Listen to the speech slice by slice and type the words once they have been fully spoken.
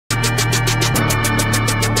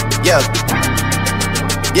Yeah.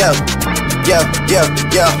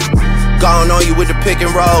 Gone on you with the pick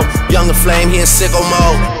and roll. Younger flame, he in sicko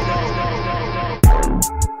mode.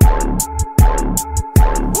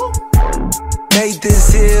 Made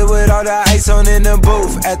this here with all the ice on in the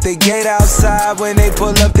booth. At the gate outside, when they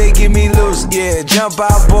pull up, they give me loose. Yeah, jump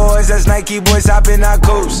out boys, that's Nike boys hopping our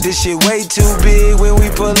coast. This shit way too big, when we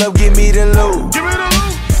pull up, give me the loot. Give me the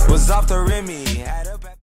loot. Was off the Remy. Weezy out of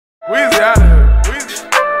here. Weezy.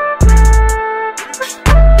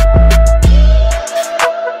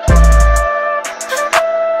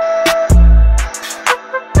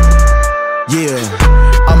 Yeah,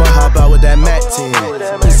 I'ma hop out with that Mac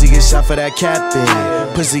 10. Pussy get shot for that capping.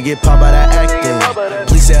 Pussy get popped by that acting.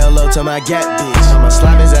 Please say hello to my Gap bitch. My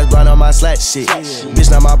slime is ass blind on my slat shit.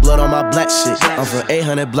 Bitch, not my blood on my black shit. I'm from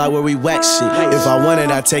 800 block where we whack shit. If I want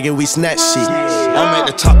it, I take it, we snatch shit. I'm at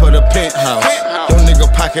the top of the penthouse. Your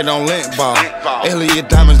nigga pocket on lint ball. Alien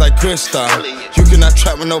diamonds like crystal. You cannot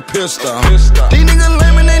trap with no pistol. These niggas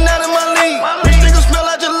lame and they not in my league. These niggas smell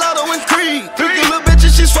like gelato and Creed. Freaky little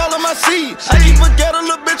bitches, she swallow my seed. I keep a ghetto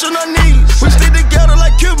little bitch on her knees. We stick together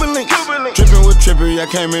like Cuban links. Drippin' with Trippy, I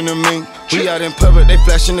came in the mink. We out in public, they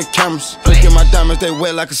flashing the cameras. Look at my diamonds, they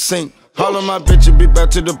wet like a sink. All of my bitches be back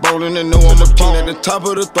to the bone and they know I'm a king at the top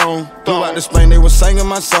of the throne. Throughout the Spain, they was singing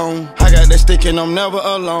my song. I got that stick and I'm never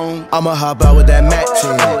alone. I'ma hop out with that Mac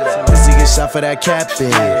 10. Pussy get shot for that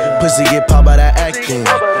capping. Pussy get popped by that acting.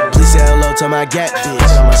 Please say hello to my Gap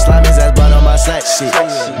bitch. My slime is ass blind on my slack shit.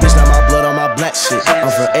 Bitch, not my blood on my black shit.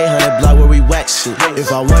 I'm from 800 block where we whack shit.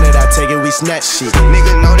 If I want it, I take it, we snatch shit.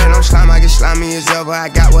 Niggas know that I'm slime, I get slimy as ever.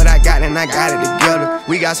 I got what I got and I got it together.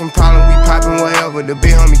 We got some problems, we poppin' whatever. The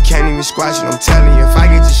big homie can't even squash it, I'm telling you. If I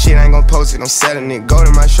get your shit, I ain't gon' post it, I'm selling it. Go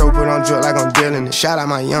to my show, put on drip like I'm dealing it. Shout out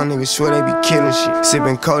my young niggas, swear they be killing shit.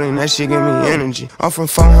 Sippin' codeine, that shit give me energy. I'm from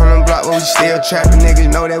 400 block where we still trappin'.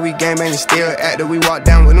 Niggas know that we gang bangin', still active. We walk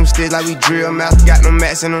down with them sticks like we drill mouth. Got no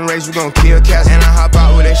mats in them race, we gon' kill cats. And I hop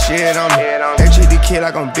out with that shit on me. They treat the kid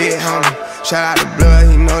like I'm big homie. Shout out to Blood,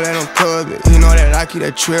 he know that I'm cuz, but he know that I keep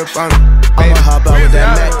that trip on me. I'ma hop out with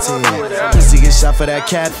that Mac 10. Pussy get shot for that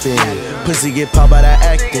capping. Pussy get popped by that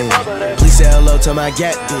acting. Please say hello to my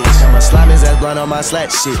Gap bitch. My slime is ass blind on my slack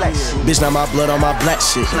shit. Bitch, not my blood on my black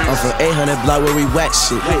shit. I'm from 800 block where we whack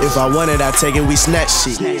shit. If I want it, I take it, we snatch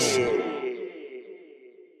shit.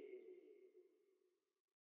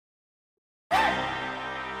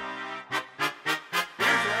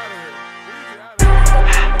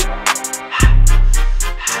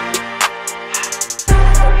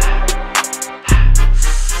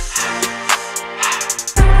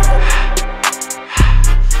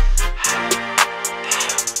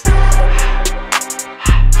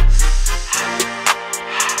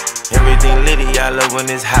 Everything litty, I love when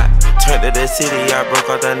it's hot. Turned to the city, I broke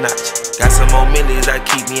off the notch. Got some more millies, I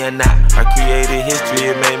keep me a knot. I created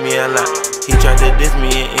history, it made me a lot. He tried to diss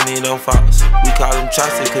me and it don't false. We call them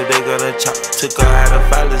Chaucer cause they gonna chop. Took her out of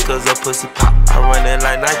filers cause her pussy pop. I run it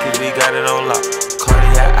like Nike, we got it on lock.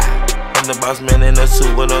 Cardiac eye, I'm the boss man in a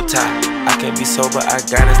suit with no tie. I can't be sober, I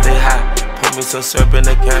gotta stay high. Put me some syrup in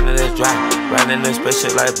the counter that's dry. Riding them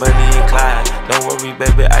special like Bunny and Clyde. Don't worry,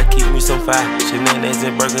 baby, I keep me some fire. Shenanigans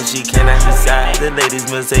and Birkin, she cannot decide. The ladies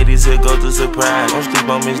Mercedes, here go to surprise. Don't sleep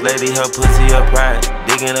on Miss Lady, her pussy, her pride.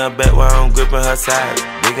 Digging her back while I'm gripping her sides.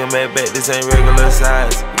 Digging back, this ain't regular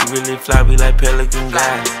size. You really fly, be like Pelican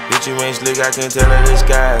guys. Bitch, you ain't slick, I can tell her the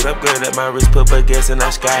skies. Upgrade at my wrist, put her gas in the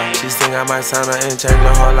sky. She think I might sign her and change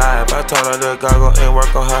her whole life. I told her to goggle and work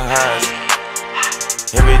on her eyes.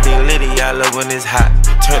 Everything litty, I love when it's hot.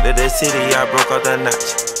 Turned to the city, I broke off the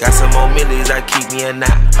notch. Got some more millies, I keep me a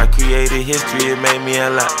knot. I created history, it made me a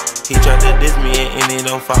lot. He tried to diss me and it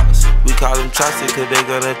don't false. We call them Chaucer cause they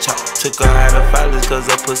gonna chop. Took her out of filers cause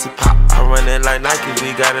her pussy pop. I run it like Nike,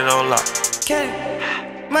 we got it on lock. Candy,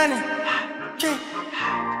 money, king,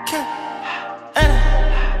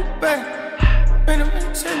 bring them in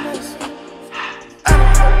the chambers. I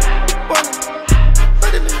wanna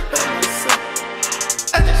put it in the myself.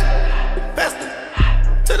 I just passed it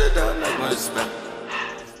to the door like what it's about.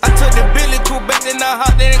 I took the Billy cool back and I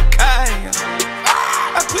hopped in the car.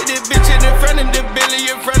 I put this bitch in front of the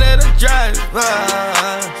Billy in front of the driver.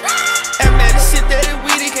 And man, this shit that is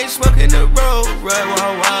weed, it can't smoke in the road. Right,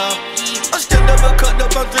 wow. I'm still double cut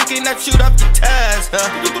up, I'm drinking, I shoot off the tires.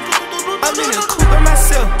 I'm in the coupe by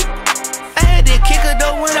myself. I had to kick her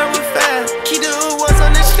though when I was fast. Keep the hood was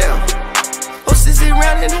on the shelf. Hostess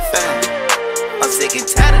around in the fast. I'm sick and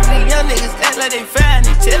tired of these young niggas act like they fine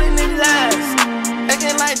and telling them lies.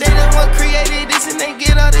 Acting like they the one created this and they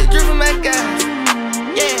get all this drip from my guys.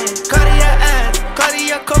 Yeah, Cartier eyes,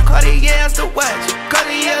 Cartier coat, Cartier the watch,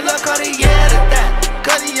 Cartier look, Cartier the that.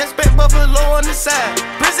 Cartier, spent Buffalo on the side.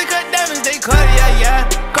 Prison cut diamonds, they Cartier, yeah.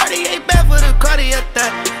 Cartier bad for the Cartier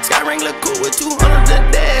thigh. Sky ring look cool with 200 the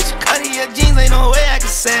dash. Cartier jeans, ain't no way I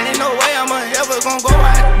can say. Ain't no way I'm ever gon' go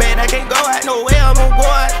out. Man, I can't go out, no way I'm gon' go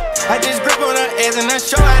out. I just grip on her ass and I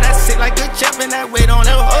show out. I sit like a champ and I wait on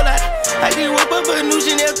her whole lot. I just whip up a new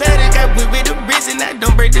Chanel paddock. I whip with the bricks and I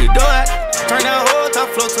don't break the door out. Turn that whole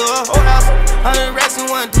top floor to a whole house. 100 racks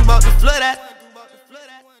and 1, 2 bought the flood out.